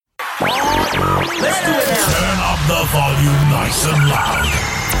Let's do it now. Turn up the volume nice and loud.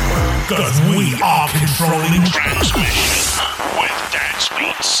 Cause we are controlling transmission with dance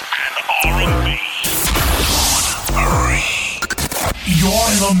beats and R&B. You're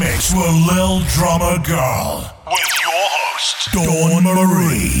in the mix with Lil Drummer Girl. With your host, Dawn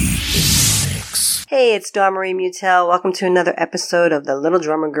Marie. Hey, it's Dawn Marie Mutel. Welcome to another episode of The Little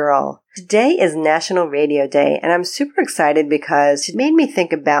Drummer Girl. Today is National Radio Day, and I'm super excited because it made me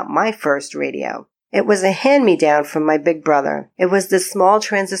think about my first radio. It was a hand-me-down from my big brother. It was this small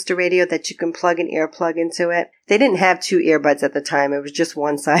transistor radio that you can plug an earplug into it. They didn't have two earbuds at the time. It was just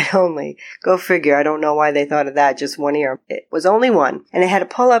one side only. Go figure. I don't know why they thought of that, just one ear. It was only one. And it had a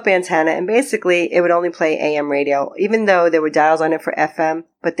pull-up antenna, and basically it would only play AM radio, even though there were dials on it for FM,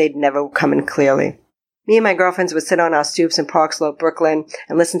 but they'd never come in clearly. Me and my girlfriends would sit on our stoops in Park Slope, Brooklyn,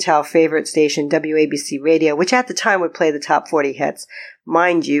 and listen to our favorite station, WABC Radio, which at the time would play the top 40 hits.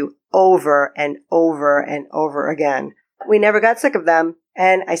 Mind you, over and over and over again. We never got sick of them,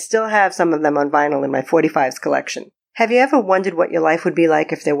 and I still have some of them on vinyl in my 45s collection. Have you ever wondered what your life would be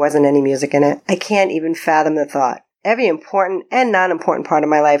like if there wasn't any music in it? I can't even fathom the thought. Every important and non-important part of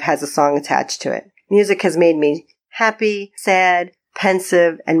my life has a song attached to it. Music has made me happy, sad,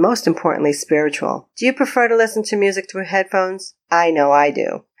 pensive, and most importantly, spiritual. Do you prefer to listen to music through headphones? I know I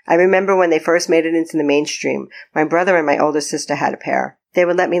do. I remember when they first made it into the mainstream. My brother and my older sister had a pair. They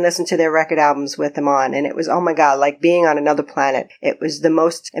would let me listen to their record albums with them on, and it was, oh my God, like being on another planet. It was the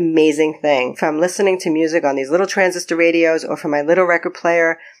most amazing thing. From listening to music on these little transistor radios or from my little record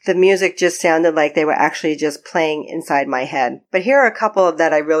player, the music just sounded like they were actually just playing inside my head. But here are a couple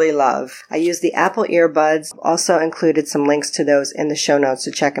that I really love. I use the Apple earbuds, also included some links to those in the show notes,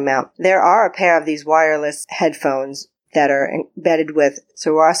 so check them out. There are a pair of these wireless headphones that are embedded with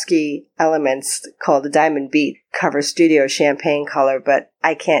Swarovski elements called the Diamond Beat Cover Studio Champagne color, but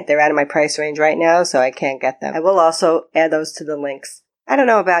I can't. They're out of my price range right now, so I can't get them. I will also add those to the links. I don't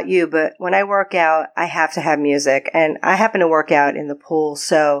know about you, but when I work out, I have to have music, and I happen to work out in the pool,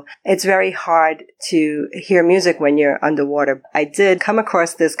 so it's very hard to hear music when you're underwater. I did come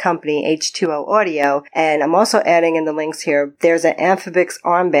across this company, H2O Audio, and I'm also adding in the links here. There's an Amphibix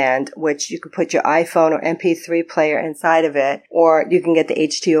armband, which you can put your iPhone or MP3 player inside of it, or you can get the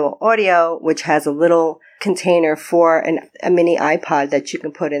H2O Audio, which has a little container for a mini iPod that you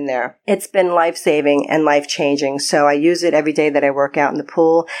can put in there. It's been life-saving and life-changing, so I use it every day that I work out in the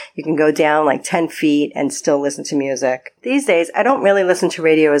pool. You can go down like 10 feet and still listen to music. These days, I don't really listen to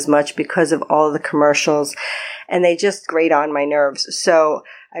radio as much because of all of the commercials, and they just grate on my nerves. So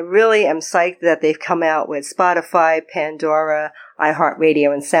I really am psyched that they've come out with Spotify, Pandora,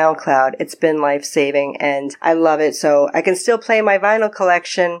 iHeartRadio, and SoundCloud. It's been life-saving, and I love it. So I can still play my vinyl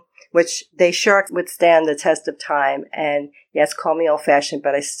collection, which they sure withstand the test of time. And yes, call me old-fashioned,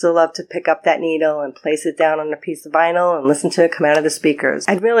 but I still love to pick up that needle and place it down on a piece of vinyl and listen to it come out of the speakers.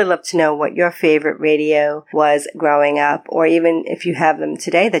 I'd really love to know what your favorite radio was growing up, or even if you have them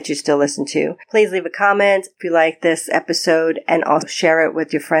today that you still listen to. Please leave a comment if you like this episode, and also share it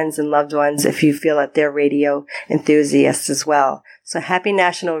with your friends and loved ones if you feel that they're radio enthusiasts as well. So happy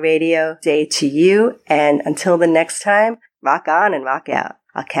National Radio Day to you, and until the next time, rock on and rock out.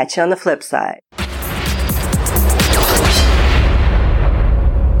 I'll catch you on the flip side.